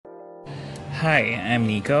Hi, I'm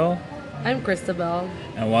Nico, I'm Christabel.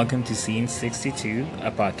 and welcome to Scene 62,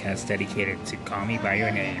 a podcast dedicated to Call Me By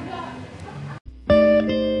Your Name.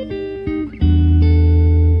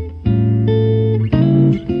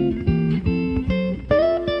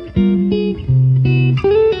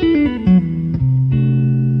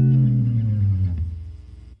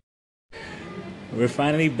 We're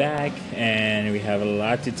finally back, and we have a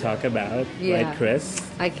lot to talk about, Yeah. right, Chris?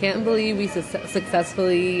 I can't believe we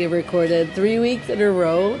successfully recorded 3 weeks in a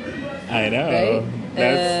row, I know. right?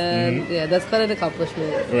 That's Yeah, that's quite an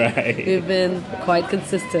accomplishment. right. We've been quite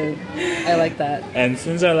consistent. I like that. And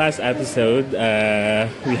since our last episode,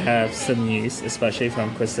 we have some news, especially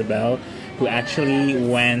from Christabel, who actually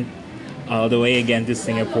went all the way again to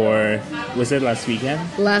Singapore. Was it last weekend?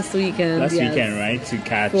 Last weekend, Last yes, weekend, right? To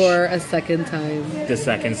catch for a second time. the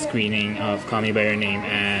second screening of Call Me By Your Name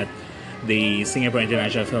at the Singapore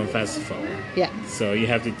International Film Festival. Yeah, So you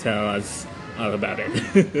have to tell us all about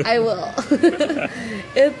it. I will.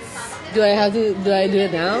 Do I do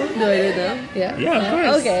it now? Do I do it now? Yeah. Yeah, of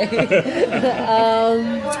course. Okay.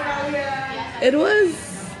 It was,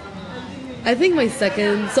 I think, my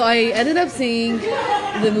second. So I ended up seeing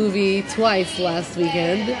the movie twice last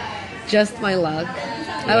weekend. Just my luck.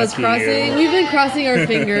 I was Lucky crossing. you. We've been crossing our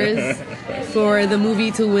fingers for the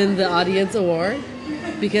movie to win the audience award,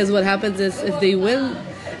 because what happens is if they win,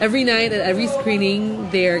 every night at every screening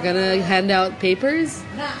they're gonna hand out papers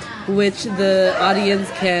which the audience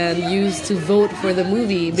can use to vote for the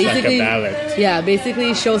movie. It's like a ballot. Yeah,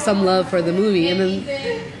 basically show some love for the movie. And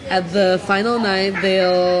then at the final night,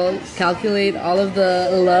 they'll calculate all of the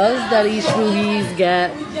loves that each movies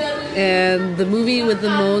get. And the movie with the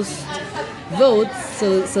most votes,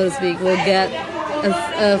 so to speak, will get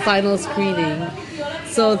a final screening.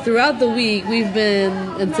 So throughout the week, we've been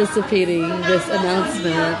anticipating this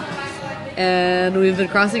announcement. And we've been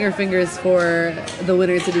crossing our fingers for the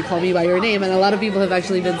winner to be Call Me By Your Name. And a lot of people have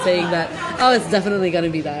actually been saying that, oh, it's definitely going to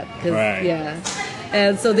be that. Right. Yeah.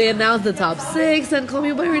 And so they announced the top 6 and Call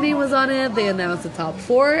Me By Your Name was on it. They announced the top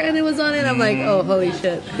 4 and it was on it. I'm like, oh, holy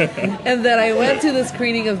shit. And then I went to the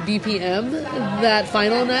screening of BPM that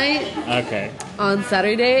final night Okay. on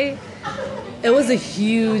Saturday. It was a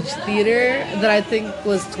huge theater that I think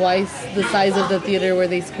was twice the size of the theater where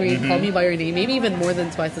they screened Call Me By Your Name, maybe even more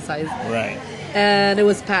than twice the size. Right. And it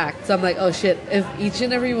was packed. So I'm like, oh shit, if each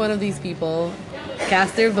and every one of these people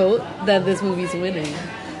cast their vote, then this movie's winning.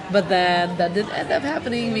 But then that didn't end up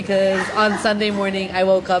happening, because on Sunday morning I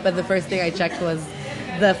woke up and the first thing I checked was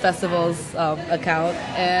the festival's account,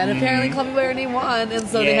 and apparently Call Me By Your Name won, and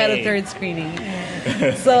so they had a Yay. third screening.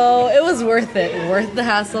 So it was worth it. Worth the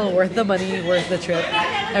hassle, worth the money, worth the trip,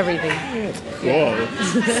 everything. Cool.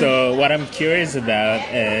 So what I'm curious about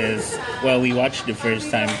is, well, we watched the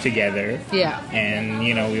first time together. Yeah. And,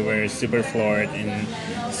 you know, we were super floored and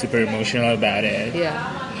super emotional about it. Yeah.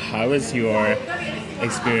 How was your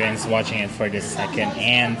experience watching it for the second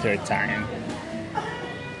and third time?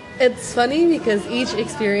 It's funny because each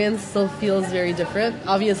experience still feels very different.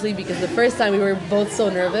 Obviously, because the first time we were both so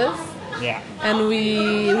nervous, Yeah. and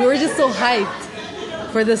we were just so hyped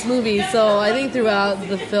for this movie. So I think throughout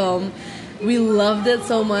the film, we loved it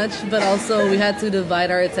so much, but also we had to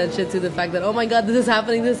divide our attention to the fact that, oh my god, this is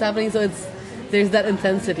happening. So there's that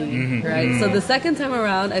intensity, right? So the second time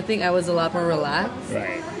around, I think I was a lot more relaxed,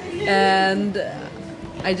 Right. and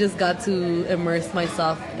I just got to immerse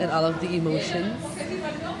myself in all of the emotions.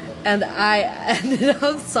 And I ended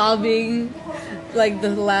up sobbing like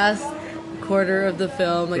the last quarter of the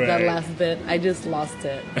film, like that Right. last bit. I just lost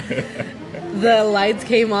it. The lights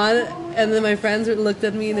came on, and then my friends looked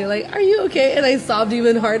at me and they're like, "Are you okay?" And I sobbed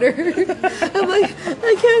even harder. I'm like,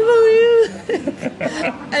 I can't believe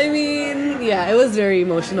it. I mean, yeah, it was very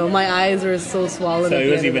emotional. My eyes were so swollen. So at it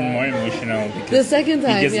the was end of even that. more emotional because The second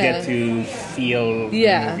time, you just yeah. get to feel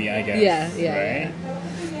Yeah. the movie, I guess. Yeah, Right?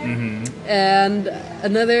 And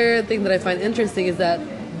another thing that I find interesting is that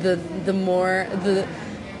the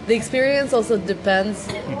experience also depends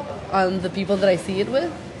on the people that I see it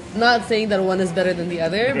with. Not saying that one is better than the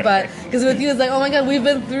other, but because with you it's like, oh my god, we've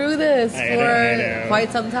been through this I for know.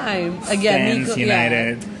 quite some time. Again, Stans Nico,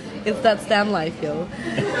 United. yeah, it's that Stan life, yo.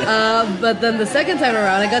 But then the second time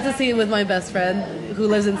around, I got to see it with my best friend who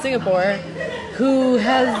lives in Singapore, who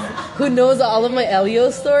knows all of my Elio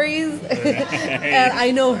stories, and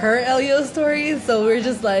I know her Elio stories. So we're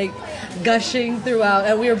just like gushing throughout,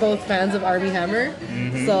 and we were both fans of Army Hammer.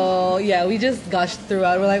 So yeah, we just gushed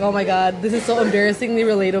throughout. We're like, oh my god, this is so embarrassingly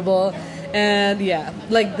relatable, and yeah,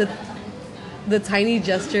 like the tiny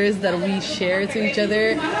gestures that we share to each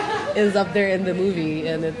other is up there in the movie,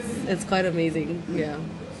 and it's quite amazing. Yeah.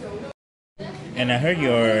 And I heard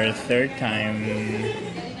your third time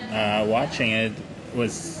watching it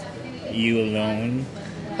was you alone.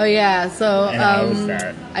 Oh yeah, so And how was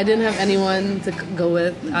that? I didn't have anyone to go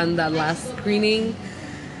with on that last screening.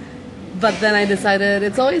 But then I decided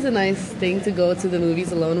it's always a nice thing to go to the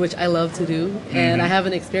movies alone, which I love to do. And I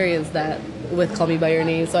haven't experienced that with Call Me By Your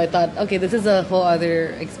Name. So I thought, okay, this is a whole other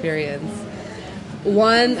experience.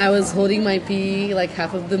 One, I was holding my pee like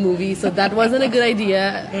half of the movie, so that wasn't a good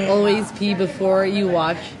idea. Always pee before you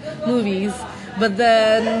watch movies. But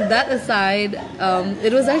then, that aside,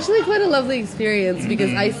 it was actually quite a lovely experience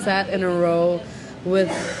because I sat in a row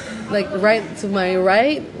with, like, right to my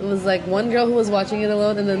right was like one girl who was watching it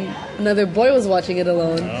alone, and then another boy was watching it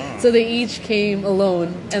alone. So they each came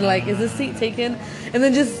alone, and like, is this seat taken? And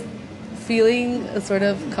then just feeling a sort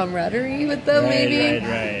of camaraderie with them, maybe.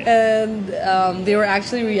 Right. And they were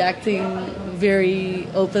actually reacting very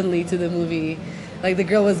openly to the movie. Like, the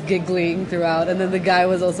girl was giggling throughout, and then the guy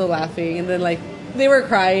was also laughing, and then, like, they were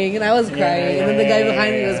crying, and I was crying, and then the guy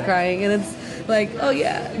behind me was crying, and it's like, oh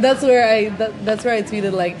yeah, that's where I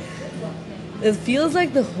tweeted, like, it feels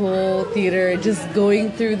like the whole theater just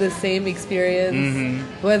going through the same experience,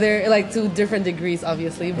 whether, like, to different degrees,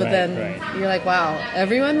 obviously, but you're like, wow,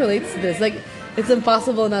 everyone relates to this. Like, it's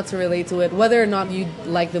impossible not to relate to it, whether or not you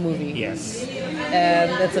like the movie. Yes.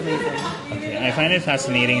 And that's amazing. Okay. I find it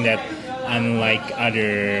fascinating that unlike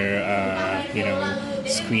other,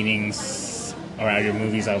 screenings or other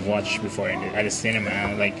movies I've watched before at the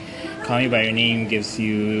cinema, like Call Me By Your Name gives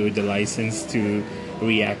you the license to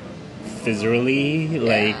react viscerally.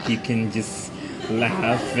 Like, you can just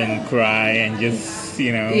laugh and cry and just,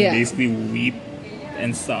 basically weep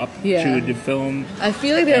and sob through the film. I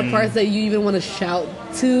feel like there are parts that you even want to shout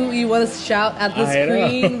to. You want to shout at the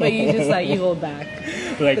screen, but you just, like, you hold back.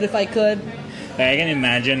 Like, but if I could... I can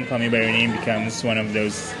imagine Call Me By Your Name becomes one of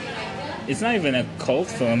those... It's not even a cult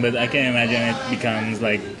film, but I can imagine it becomes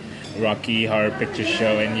like Rocky Horror Picture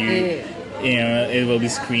Show, and it will be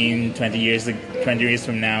screened 20 years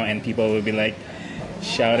from now, and people will be like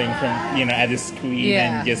shouting from at the screen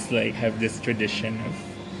and just like have this tradition of,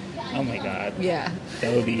 oh my god,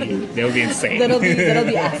 that will be insane. that'll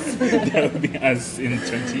be us. That will be us in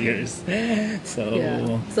 20 years.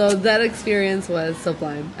 So that experience was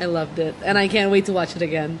sublime. I loved it, and I can't wait to watch it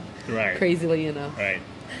again. Right. Crazily enough. Right.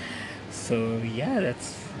 So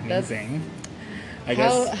that's amazing.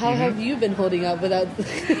 How have you been holding up without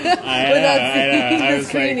seeing I the was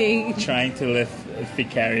screening? Like trying to live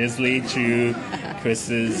vicariously through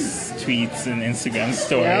Chris's tweets and Instagram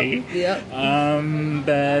story. Yep.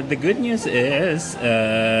 But the good news is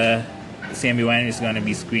CMB1 is going to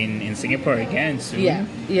be screened in Singapore again soon. Yeah.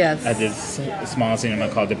 Yes. At this small cinema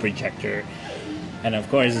called The Projector. And of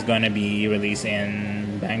course, it's going to be released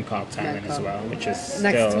in Bangkok, Thailand as well, which is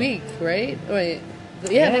next week, right? Wait.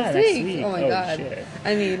 Yeah, next week. Oh my god. Shit.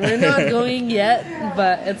 I mean, we're not going yet,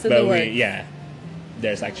 but it's in the works.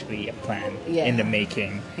 There's actually a plan in the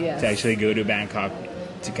making to actually go to Bangkok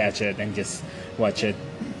to catch it and just watch it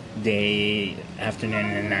day, afternoon,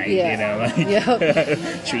 and night.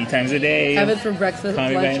 3 times a day. Have it for breakfast,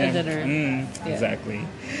 lunch, and dinner. Exactly.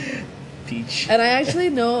 Peach. And I actually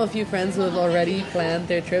know a few friends who have already planned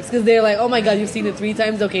their trips because they're like, "Oh my god, you've seen it 3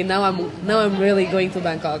 times. Okay, now I'm really going to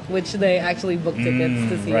Bangkok," which they actually booked tickets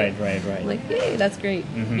to see. Right. I'm like, yay, that's great.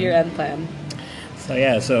 Year-end plan.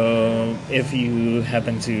 So if you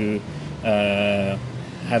happen to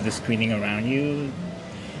have the screening around you,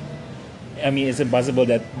 I mean, is it possible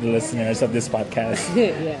that the listeners of this podcast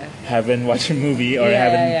haven't watched a movie or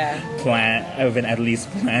haven't at least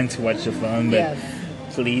planned to watch the film? But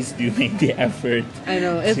please do make the effort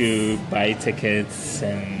to buy tickets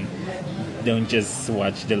and don't just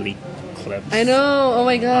watch the leaked clips. I know. Oh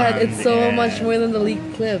my god, it's so much more than the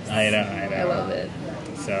leaked clips. I know. I love it.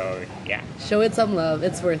 So show it some love.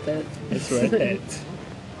 It's worth it. It's worth it.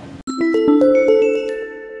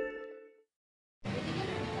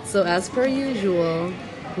 So as per usual,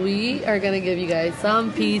 we are gonna give you guys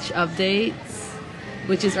some Peach updates,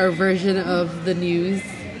 which is our version of the news.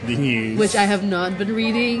 The news. Which I have not been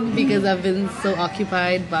reading because I've been so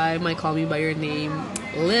occupied by my Call Me By Your Name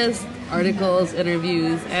list, articles,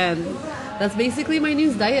 interviews, and that's basically my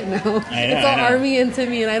news diet now. It's all army into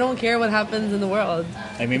me, and I don't care what happens in the world.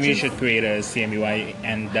 Like, maybe you should create a CMBY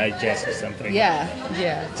and digest or something. Yeah.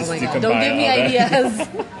 Just oh my god, don't give me ideas.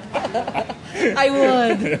 I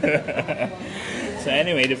would. So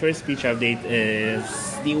anyway, the first Peach update is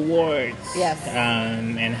the awards. Yes.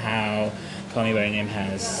 And how Call Me By Your Name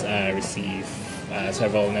has received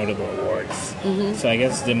several notable awards. So I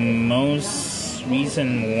guess the most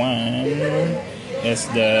recent one is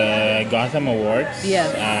the Gotham Awards.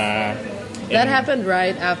 Yes. That happened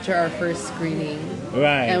right after our first screening,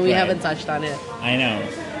 Right. and we right. haven't touched on it. I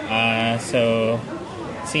know. So,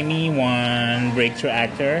 Timmy won Breakthrough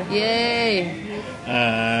Actor. Yay!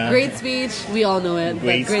 Great speech. We all know it.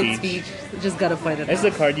 Great but great speech. speech. Just gotta point it It's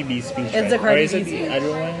out. the Cardi B speech. It's the right? Cardi Or is B it the speech. other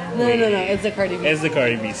one? No. Wait. It's the Cardi B. It's the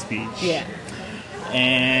Cardi B speech. Yeah.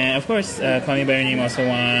 And of course, Call Me by Your Name also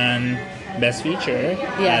won Best Feature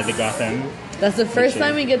Yes. at the Gotham. That's the first Feature.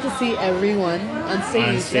 time we get to see everyone on stage,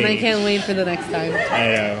 and I stage. can't wait for the next time. I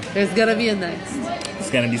know. There's gonna be a next.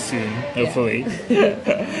 It's gonna be soon, hopefully.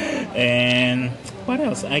 And what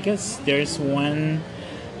else? I guess there's one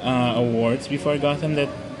awards before Gotham that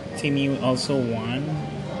Timmy also won.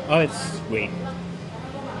 Oh, wait.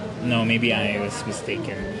 No, maybe I was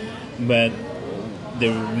mistaken. But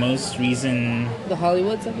the most recent The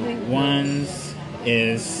Hollywood something? ones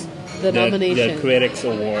is The nomination. the Critics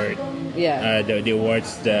Award. Yeah. The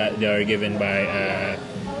awards that they are given by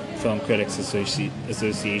Film Critics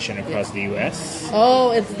Association across the U.S.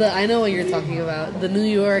 Oh, it's I know what you're talking about. The New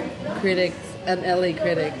York critics and LA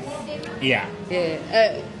critics. Yeah. Yeah.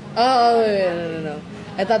 Wait, no.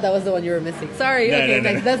 I thought that was the one you were missing. Sorry. No, Okay, no,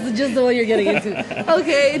 no. next. That's just the one you're getting into.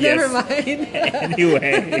 Okay, Yes. never mind.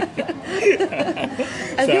 Anyway.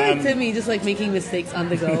 I feel like I'm- Timmy just like making mistakes on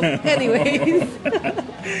the go. Anyways.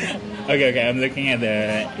 Okay. I'm looking at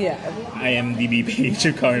the Yeah. IMDb page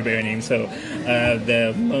of Call Me by Your Name. So,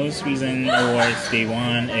 the most recent awards they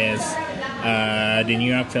won is the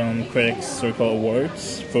New York Film Critics Circle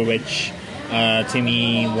Awards, for which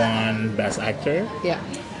Timmy won Best Actor. Yeah.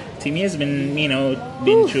 Timmy has been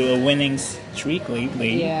through a winning streak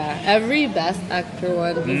lately. Yeah. Every best actor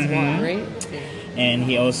one he's won, right? And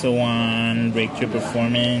he also won Breakthrough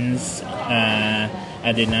Performance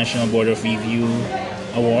at the National Board of Review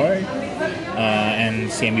Award.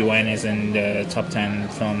 And CMB1 is in the top 10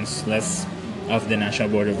 films list of the National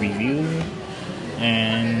Board of Review.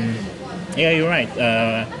 And yeah, you're right.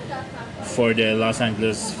 For the Los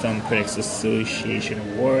Angeles Film Critics Association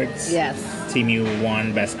Awards, Yes. Timmy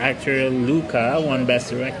won Best Actor. Luca won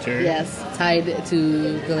Best Director. Yes. Tied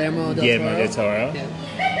to Guillermo del Guillermo Toro. del Toro.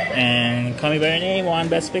 Yeah. And Call Me by Your Name won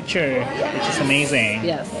Best Picture, which is amazing.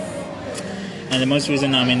 Yes. And the most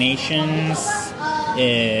recent nominations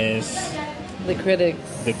is The critics.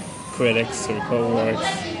 the Critics Circle Awards.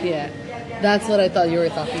 Yeah. That's what I thought you were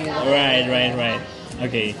talking about. Right.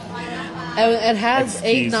 Okay. And it has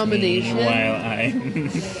Excuse 8 nominations. me while I'm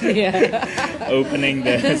Yeah. opening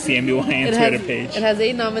the CMBY Twitter page. It has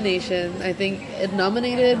 8 nominations. I think it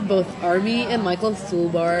nominated both Army and Michael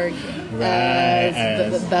Stuhlbarg as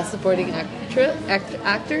the best supporting actors.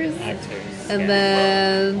 Actors. And yeah.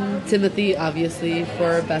 then Timothy, obviously,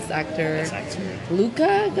 for best actor. Best Actor.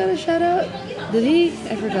 Luca got a shout out. Did he?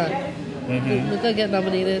 I forgot. Did Luca get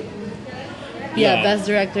nominated? Yeah, Yeah. best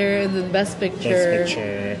director and then best picture. Best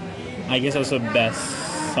Picture. I guess also Best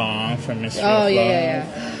Song from Mr. Oh, of yeah.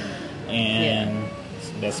 Love. And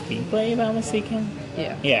Best Screenplay, if I'm mistaken.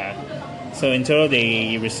 Yeah. Yeah. So in total,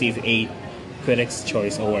 they received 8 Critics'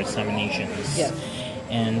 Choice Awards nominations. Yes.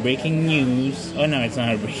 And breaking news. Oh no, it's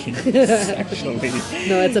not a breaking news actually.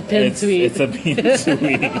 No, it's a pinned tweet. It's a pinned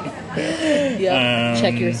tweet. Yeah.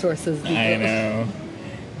 Check your sources. People. I know.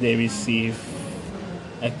 They received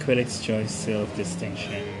a Critics' Choice Seal of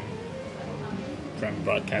Distinction from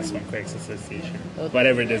Broadcast Film Critics Association. Okay.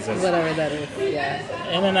 Whatever this is. Whatever that is. Yeah.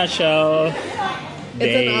 In a nutshell,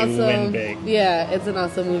 they It's an win awesome. big. Yeah, it's an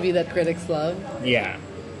awesome movie that critics love. Yeah.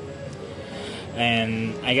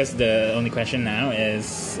 And I guess the only question now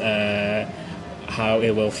is how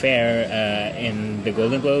it will fare in the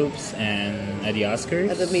Golden Globes and at the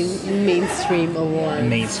Oscars. At the mainstream award.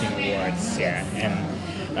 Mainstream awards, yeah.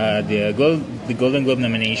 And the Golden Globe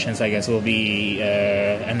nominations, I guess, will be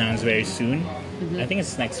announced very soon. I think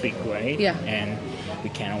it's next week, right? Yeah. And we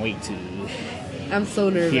can't wait to I'm so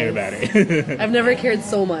nervous. hear about it. I've never cared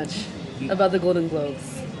so much about the Golden Globes.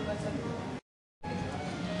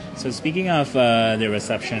 So speaking of the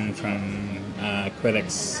reception from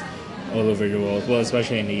critics all over the world, well,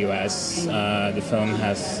 especially in the U.S., the film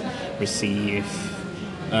has received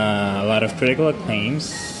a lot of critical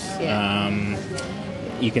acclaims. Yeah.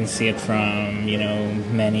 You can see it from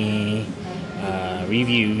many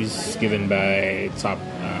reviews given by top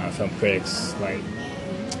film critics like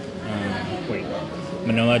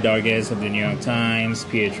Manohla Dargis of the New York Times,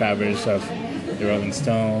 Peter Travers of the Rolling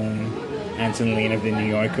Stone, Anton Lane of the New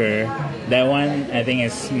Yorker. That one, I think,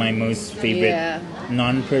 is my most favorite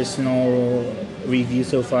non-personal review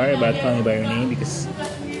so far about Call Me by Your Name, because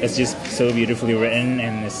it's just so beautifully written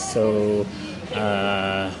and it's so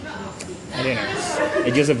I don't know.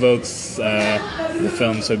 It just evokes the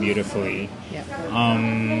film so beautifully. Yeah.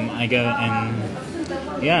 I guess,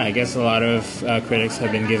 and yeah, I guess a lot of critics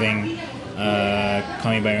have been giving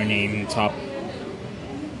Call Me by Your Name top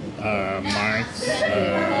marks.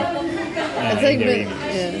 It's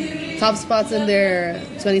like top spots in their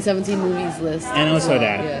 2017 movies list. And as also well.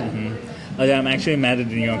 that. Yeah. Although I'm actually mad at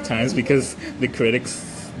the New York Times because the critics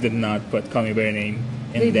did not put Call Me by Your Name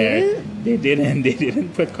in there. They didn't. They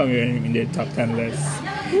didn't put Call Me by Your Name in their top 10 list.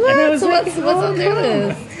 What? And I was So like, what's on their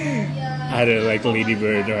list? I don't know, like Lady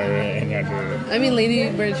Bird or any other. I mean, Lady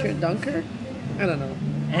Bird Dunkirk? I don't know.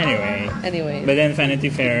 Anyway. But then Vanity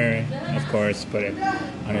Fair, of course, put it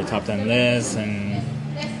on their top 10 list, and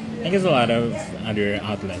I guess a lot of other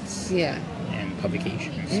outlets Yeah. and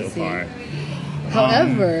publications I so see. far.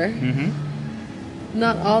 However,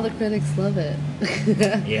 not all the critics love it.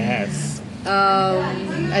 Yes.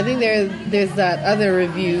 I think there's that other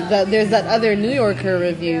review. There's that other New Yorker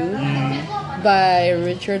review by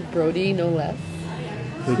Richard Brody, no less,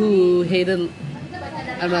 who hated.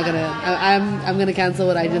 I'm gonna cancel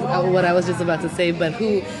what I was just about to say, but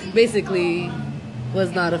who basically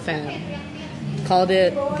was not a fan. Called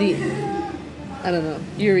it I don't know.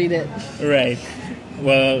 You read it. Right.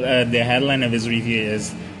 Well, the headline of his review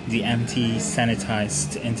is "The Empty,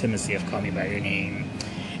 Sanitized Intimacy of Call Me by Your Name,"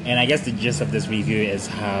 and I guess the gist of this review is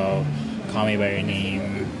how Call Me by Your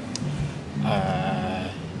Name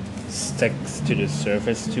sticks to the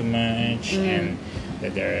surface too much, and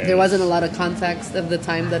that there wasn't a lot of context of the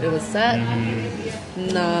time that it was set.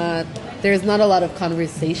 There's not a lot of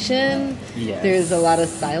conversation. Yes. There's a lot of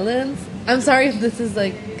silence. I'm sorry if this is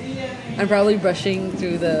like, I'm probably brushing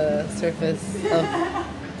through the surface of.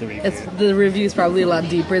 The review is probably a lot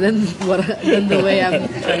deeper than than the way I'm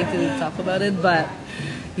trying to talk about it, but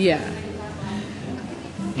yeah.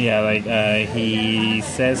 Yeah, like he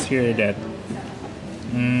says here that.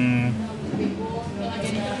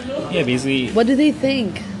 Yeah, basically. What do they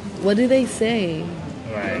think? What do they say?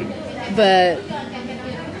 Right. But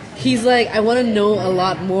he's like, I want to know a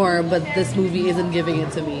lot more, but this movie isn't giving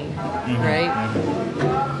it to me, right?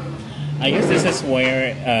 I guess this is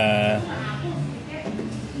where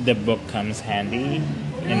the book comes handy,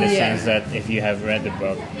 in the sense that if you have read the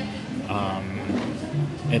book,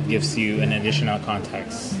 it gives you an additional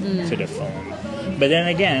context to the film. But then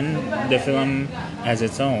again, the film as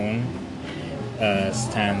its own still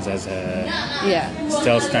stands as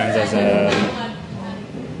a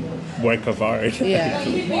work of art. Yeah,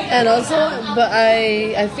 and also, but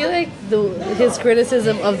I feel like his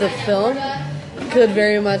criticism of the film could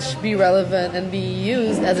very much be relevant and be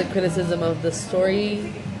used as a criticism of the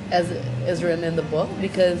story as is written in the book,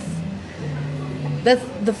 because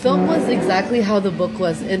the film was exactly how the book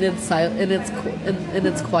was in its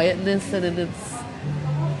quietness and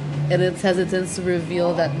in its hesitance to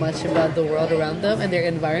reveal that much about the world around them and their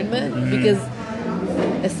environment, because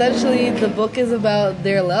essentially the book is about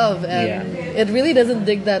their love, and it really doesn't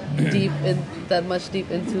dig that much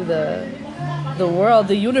deep into the world,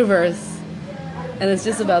 the universe, and it's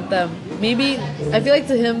just about them. Maybe I feel like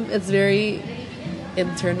to him it's very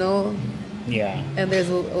internal. Yeah. And there's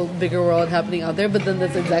a bigger world happening out there, but then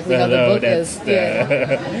that's exactly how the book is.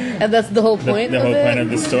 And that's the whole point. The whole point of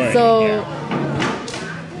the story. So,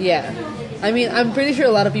 yeah. I mean, I'm pretty sure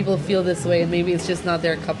a lot of people feel this way, and maybe it's just not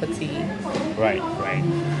their cup of tea. Right.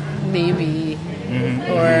 Maybe.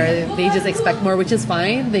 Or they just expect more, which is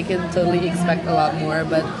fine. They can totally expect a lot more,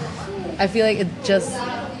 but I feel like it's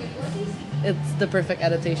the perfect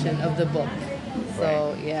adaptation of the book.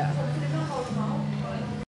 So, yeah.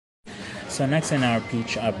 So next in our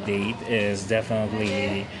Peach update is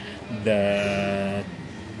definitely the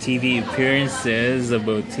TV appearances of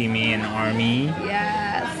both Timmy and Army.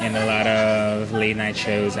 Yes. In a lot of late night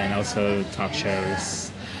shows and also talk shows.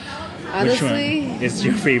 Honestly, which one is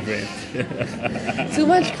your favorite? Too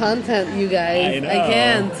much content, you guys. I know. I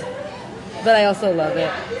can't. But I also love it.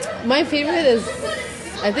 My favorite is,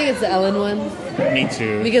 I think it's the Ellen one. Me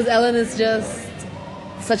too. Because Ellen is just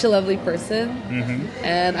such a lovely person,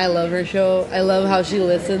 and I love her show. I love how she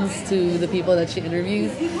listens to the people that she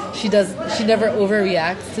interviews. She never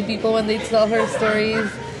overreacts to people when they tell her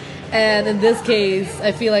stories. And in this case,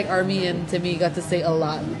 I feel like Army and Timmy got to say a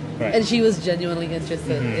lot, and she was genuinely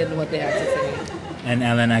interested in what they had to say. And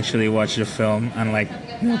Ellen actually watched the film, unlike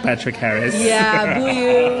Neil Patrick Harris.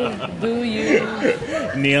 Yeah, boo you.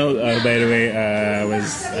 Neil, by the way,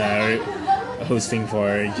 was hosting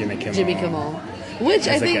for Jimmy Kimmel. Which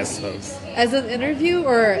as I think, guest host. As an interview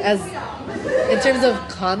or as in terms of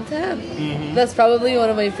content, that's probably one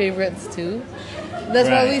of my favorites too. That's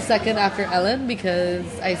probably second after Ellen, because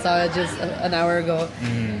I saw it just an hour ago.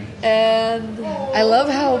 And I love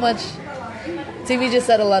how much Timmy just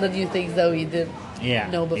said a lot of new things that we didn't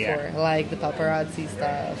know before, like the paparazzi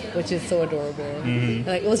stuff, which is so adorable.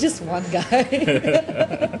 Like, it was just one guy.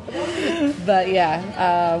 But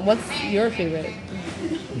yeah, what's your favorite?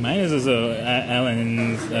 Mine is also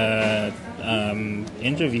Alan's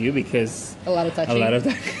interview because A lot of touching.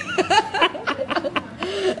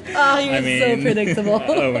 Oh, you're so predictable.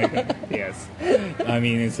 Oh my god, yes. I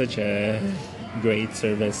mean, it's such a great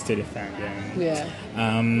service to the fandom. Yeah.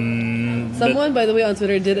 Someone, by the way, on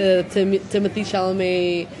Twitter did a Timothy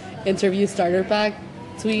Chalamet interview starter pack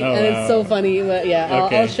tweet, and it's so funny. But yeah,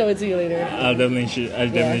 I'll show it to you later. I definitely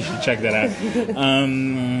should check that out.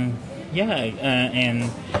 And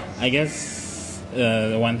I guess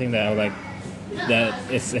the one thing that I would like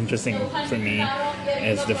that is interesting for me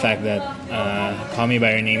is the fact that Call Me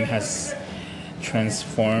by Your Name has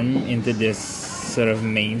transformed into this sort of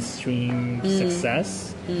mainstream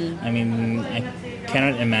success. I mean, I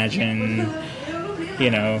cannot imagine,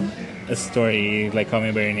 a story like Call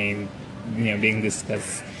Me by Your Name, being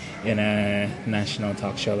discussed in a national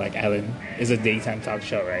talk show like Ellen. Is a daytime talk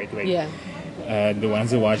show, right? Like, the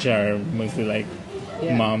ones who watch are mostly like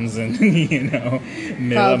moms and middle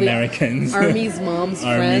Probably Americans. Army's mom's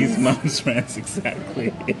friends. Army's mom's friends,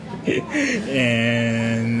 exactly.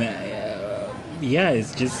 And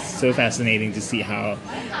it's just so fascinating to see how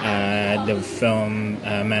the film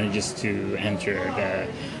manages to enter the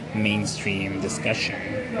mainstream discussion.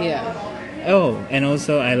 Yeah. Oh, and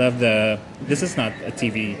also I love this is not a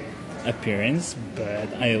TV appearance,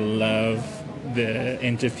 but I love the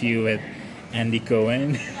interview with Andy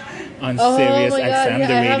Cohen on Sirius XM, the radio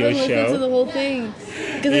I haven't show. listened to the whole thing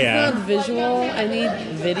because it's not visual. I need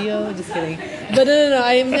video. Just kidding. But no.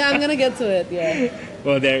 I'm gonna get to it. Yeah.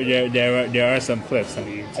 Well, there are some clips on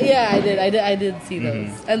YouTube. Yeah, I did see those,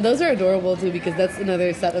 and those are adorable too because that's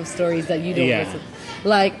another set of stories that you don't listen.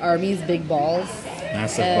 Like Army's big balls,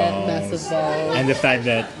 massive balls, and the fact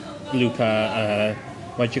that Luca,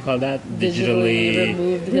 what you call that, digitally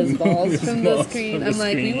removed his balls from the screen. I'm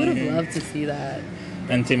like, we would have loved to see that.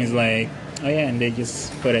 And Tim is like, oh yeah, and they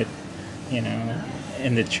just put it, in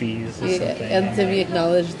the trees or something. And Timmy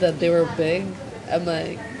acknowledged that they were big. I'm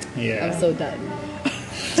like, I'm so done.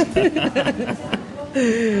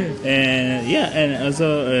 and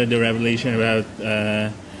also the revelation about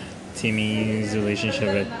Timmy's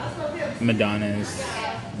relationship with Madonna's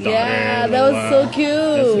daughter. Yeah, that was so cute.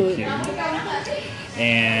 That's so cute.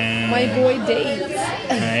 And my boy dates.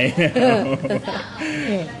 I know.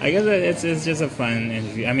 I guess it's just a fun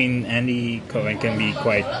interview. I mean, Andy Cohen can be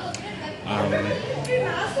quite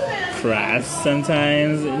crass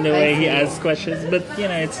sometimes in the way he asks questions, but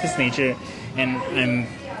it's his nature, and I'm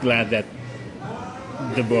glad that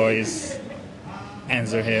the boys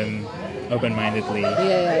answer him open-mindedly.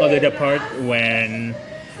 Although the part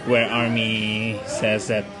where Army says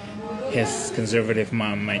that his conservative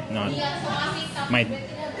mom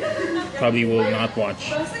probably will not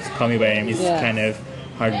watch Call Me by Your Name is kind of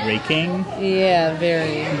heartbreaking. Yeah,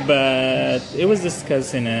 very. But it was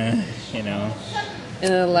discussed in a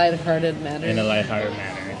in a lighthearted manner.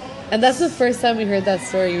 And that's the first time we heard that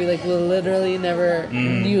story. We literally never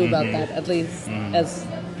knew about that, at least as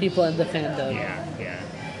people in the fandom. Yeah.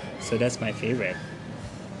 So that's my favorite.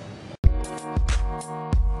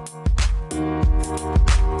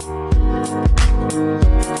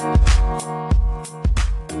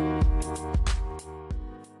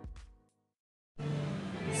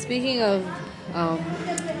 Speaking of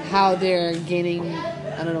how they're gaining,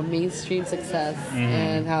 mainstream success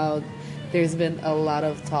and how there's been a lot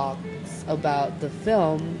of talks about the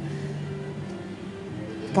film,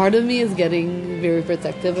 part of me is getting very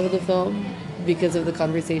protective of the film because of the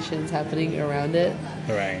conversations happening around it.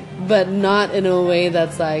 Right. But not in a way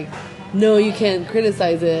that's like, no, you can't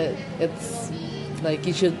criticize it. It's like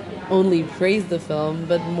you should only praise the film,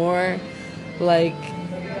 but more like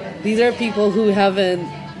these are people who haven't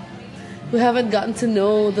gotten to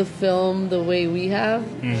know the film the way we have.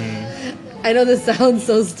 I know this sounds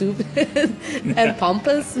so stupid and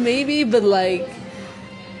pompous maybe, but I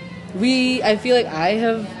feel like I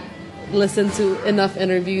have listened to enough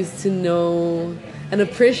interviews to know and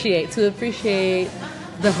appreciate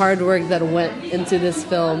the hard work that went into this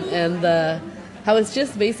film and how it's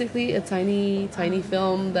just basically a tiny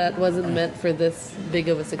film that wasn't meant for this big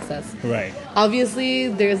of a success. Right. Obviously,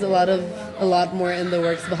 there's a lot more in the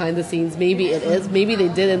works behind the scenes. Maybe it is. Maybe they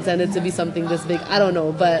did intend it to be something this big. I don't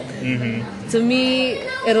know. But to me,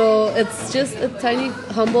 it's just a tiny,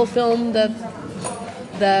 humble film that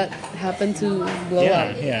happened to blow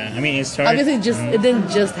up. Yeah. I mean, it didn't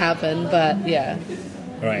just happen, but yeah.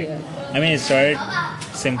 Right. Yeah. I mean, it started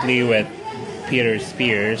simply with Peter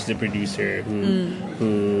Spears, the producer,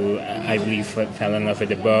 who I believe fell in love with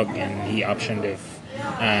the book, and he optioned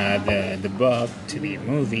the book to be a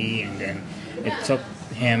movie, and then it took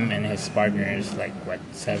him and his partners like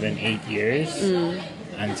 7-8 years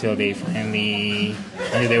until they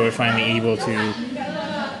were finally able to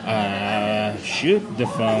shoot the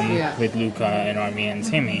film with Luca and Army and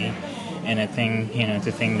Timmy. And I think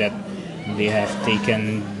to think that they have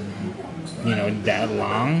taken that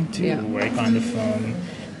long to work on the film,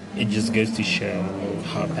 it just goes to show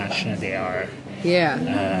how passionate they are.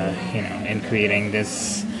 In creating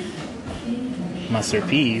this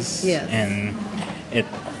masterpiece. And it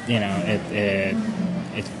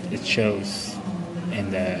shows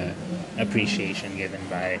in the appreciation given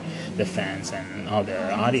by the fans and all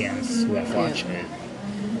the audience who have watched it.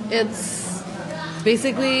 It's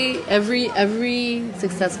basically every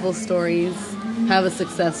successful stories have a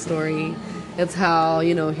success story. It's how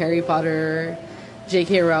Harry Potter,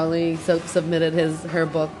 J.K. Rowling submitted her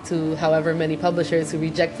book to however many publishers who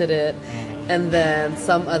rejected it, and then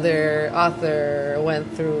some other author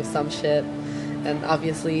went through some shit, and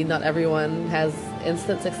obviously not everyone has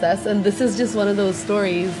instant success, and this is just one of those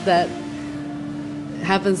stories that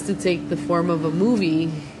happens to take the form of a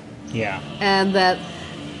movie. And that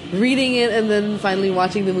reading it and then finally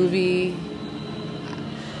watching the movie,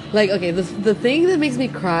 the thing that makes me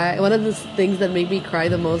cry, one of the things that make me cry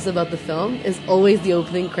the most about the film is always the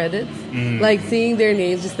opening credits. Like, seeing their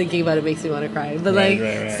names, just thinking about it makes me want to cry. But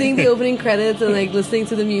seeing the opening credits and listening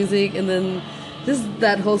to the music, and then just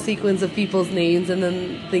that whole sequence of people's names, and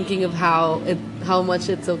then thinking of how much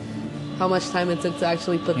time it took to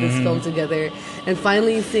actually put this film together, and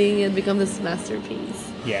finally seeing it become this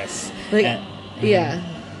masterpiece.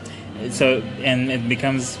 So, and it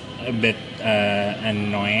becomes a bit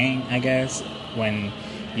annoying, I guess, when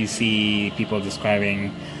you see people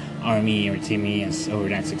describing Army or Timmy as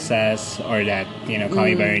overnight success, or that Call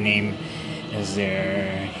Me by Your Name is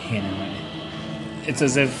their it's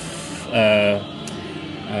as if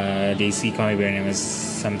they see Call Me by Your Name as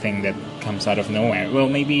something that comes out of nowhere. Well,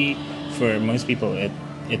 maybe for most people it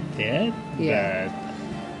did, but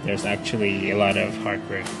there's actually a lot of hard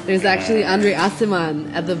work. There's actually Andre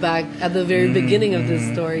Asiman at the very beginning of this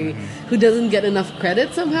story, who doesn't get enough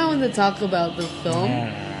credit somehow when they talk about the film,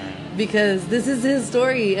 because this is his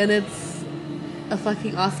story and it's a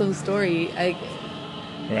fucking awesome story.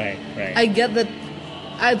 Right. I get that.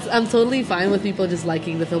 I'm totally fine with people just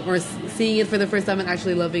liking the film or seeing it for the first time and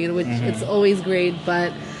actually loving it, which it's always great,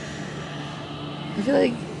 but I feel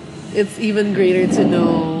like it's even greater to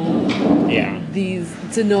know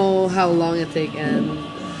to know how long it take and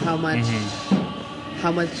how much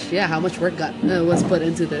work was put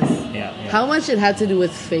into this. How much it had to do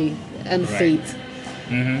with faith and fate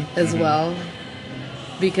as well,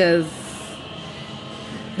 because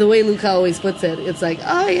the way Luca always puts it, it's like,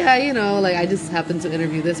 oh yeah, I just happened to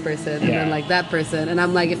interview this person and then that person, and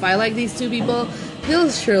I'm like, if I like these two people, they'll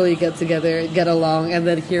surely get together, get along, and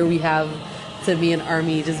then here we have Timmy and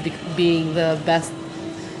Army just being the best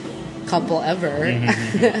couple ever,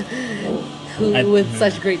 with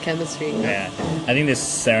such great chemistry. I think the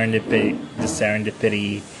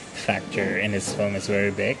serendipity factor in this film is very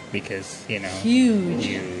big, because huge,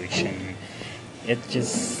 and it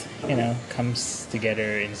just comes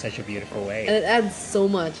together in such a beautiful way, and it adds so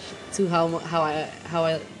much to how I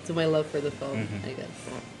to my love for the film, I guess.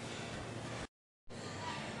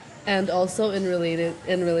 And also in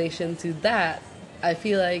relation to that, I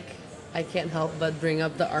feel like I can't help but bring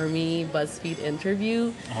up the Army BuzzFeed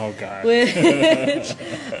interview. Oh God. Which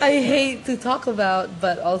I hate to talk about,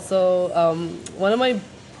 but also one of my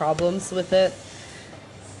problems with it.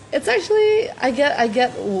 It's actually, I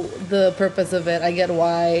get the purpose of it. I get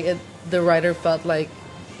why the writer felt like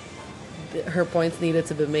her points needed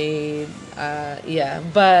to be made.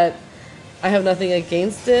 But I have nothing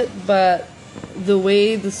against it. But the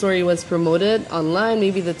way the story was promoted online,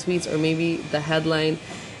 maybe the tweets or maybe the headline,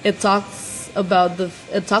 it talks about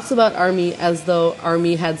Army as though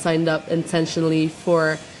Army had signed up intentionally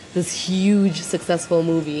for this huge successful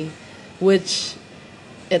movie, which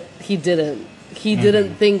he didn't. He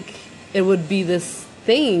didn't think it would be this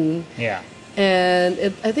thing. And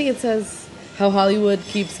I think it says how Hollywood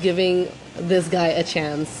keeps giving this guy a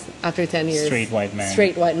chance after 10 years. Straight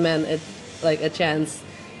white men. It's like a chance.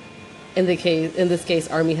 In this case,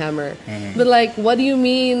 Armie Hammer. But what do you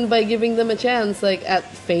mean by giving them a chance? At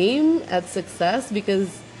fame, at success?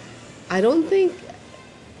 Because I don't think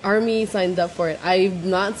Armie signed up for it. I'm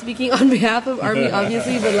not speaking on behalf of Armie,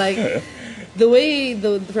 obviously, but the way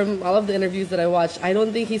from all of the interviews that I watched, I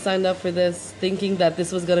don't think he signed up for this thinking that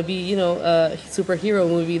this was gonna be, a superhero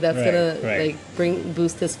movie that's gonna like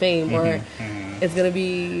boost his fame, or it's gonna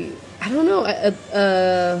be, I don't know,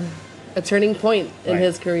 a turning point in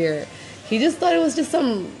his career. He just thought it was just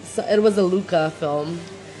it was a Luca film.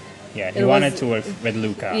 Yeah, he wanted to work with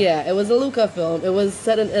Luca. Yeah, it was a Luca film. It was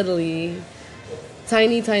set in Italy.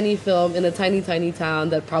 Tiny, tiny film in a tiny, tiny town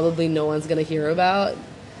that probably no one's gonna hear about.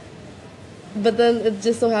 But then it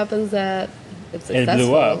just so happens that it's successful. It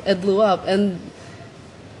blew up. It blew up, and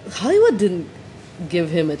Hollywood didn't give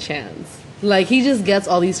him a chance. Like, he just gets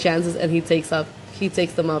all these chances and he takes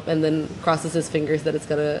them up, and then crosses his fingers that it's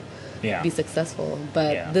gonna be successful.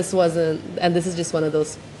 But this wasn't, and this is just one of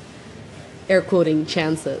those air quoting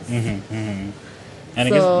chances. And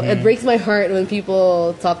so it breaks my heart when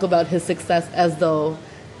people talk about his success as though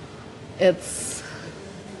it's,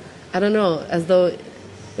 I don't know, as though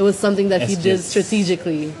it was something that he did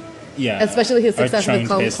strategically. Yeah. Especially his success with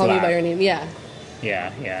Call Me By Your Name. Yeah.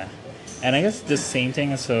 Yeah. And I guess the same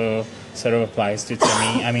thing also sort of applies to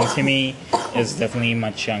Timmy. I mean, Timmy is definitely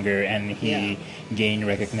much younger, and he gained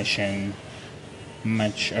recognition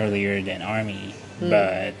much earlier than Army.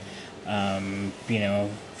 But,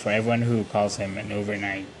 for everyone who calls him an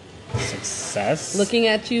overnight success, looking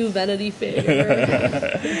at you, Vanity Fair.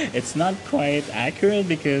 It's not quite accurate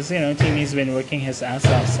because, Timmy's been working his ass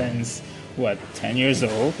off since, 10 years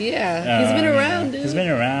old? Yeah, he's been around, dude. He's been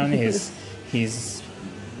around. He's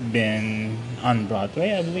been on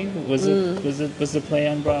Broadway, I believe. Was the play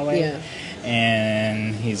on Broadway? Yeah.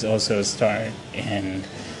 And he's also starred in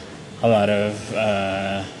a lot of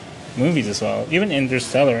movies as well. Even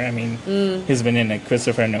Interstellar, I mean, he's been in a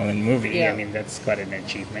Christopher Nolan movie. Yeah. I mean, that's quite an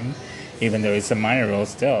achievement. Even though it's a minor role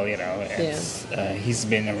still, he's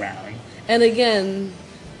been around. And again,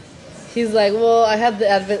 he's like, well, I had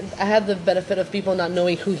the benefit of people not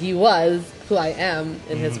knowing who I am,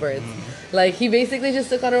 in his words. Like, he basically just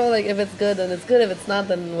took on a role, like, if it's good, then it's good. If it's not,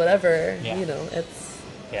 then whatever. Yeah. It's...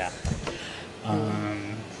 Yeah.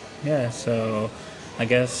 So I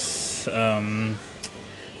guess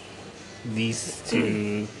these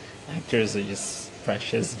two actors are just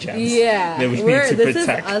precious gems. Yeah, that we need to this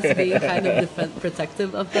protect. is us being kind of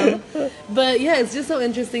protective of them. But yeah, it's just so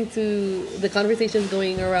interesting to the conversations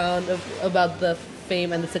going around about the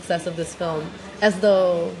fame and the success of this film, as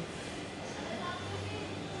though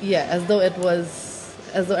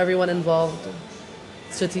everyone involved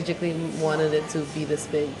strategically wanted it to be this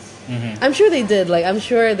big. I'm sure they did. Like, I'm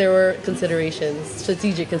sure there were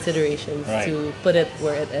strategic considerations to put it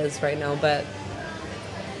where it is right now. But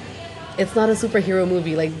it's not a superhero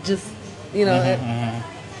movie. Like, just,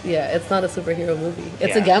 it's not a superhero movie.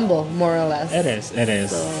 It's a gamble, more or less. It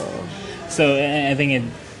is. So I think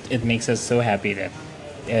it makes us so happy that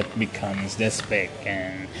it becomes this big,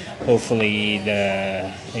 and hopefully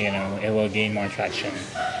it will gain more traction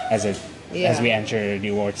as we enter the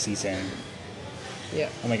award season. Yeah.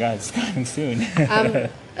 Oh my God, it's coming soon.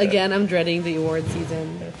 I'm dreading the award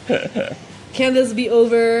season. Can this be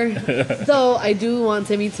over? Though I do want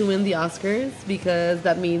Timmy to win the Oscars, because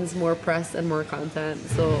that means more press and more content.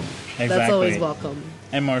 So that's always welcome.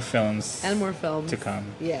 And more films. To come.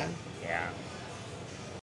 Yeah. Yeah.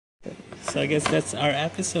 So I guess that's our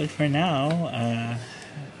episode for now.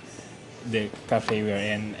 The cafe we're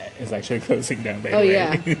in is actually closing down, by the way. Oh,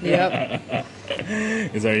 yeah. Yep.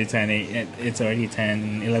 It's already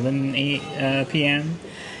 11 p.m.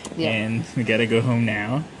 Yeah. And we gotta go home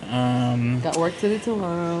now. Got work to do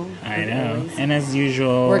tomorrow. I know. And as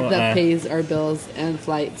usual... Work that pays our bills and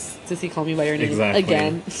flights to see Call Me By Your Name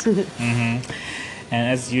again. And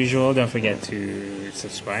as usual, don't forget to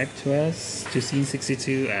subscribe to us, to Scene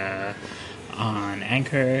 62, on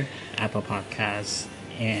Anchor, Apple Podcasts,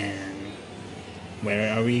 and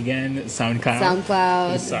where are we again?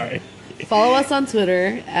 SoundCloud. Sorry. Follow us on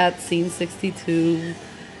Twitter at Scene62.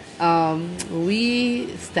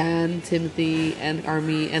 We stand Timothy and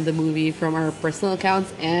Army and the movie from our personal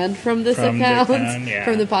accounts and from this account,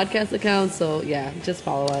 from the podcast account. So yeah, just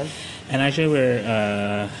follow us. And actually,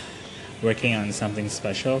 we're working on something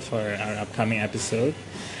special for our upcoming episode.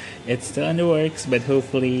 It's still in the works, but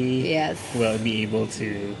hopefully we'll be able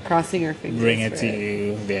to crossing our fingers bring it to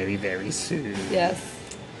you very, very soon. Yes.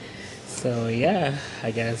 So yeah,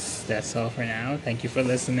 I guess that's all for now. Thank you for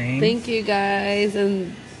listening. Thank you, guys.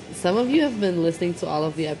 And some of you have been listening to all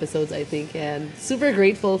of the episodes, I think, and super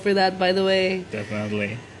grateful for that, by the way.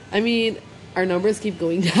 Definitely. I mean, our numbers keep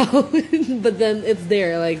going down, but then it's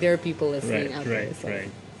there. Like, there are people listening out there.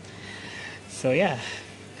 Right. So yeah,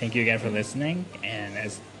 thank you again for listening. And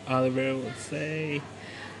as Oliver would say,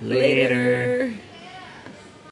 later.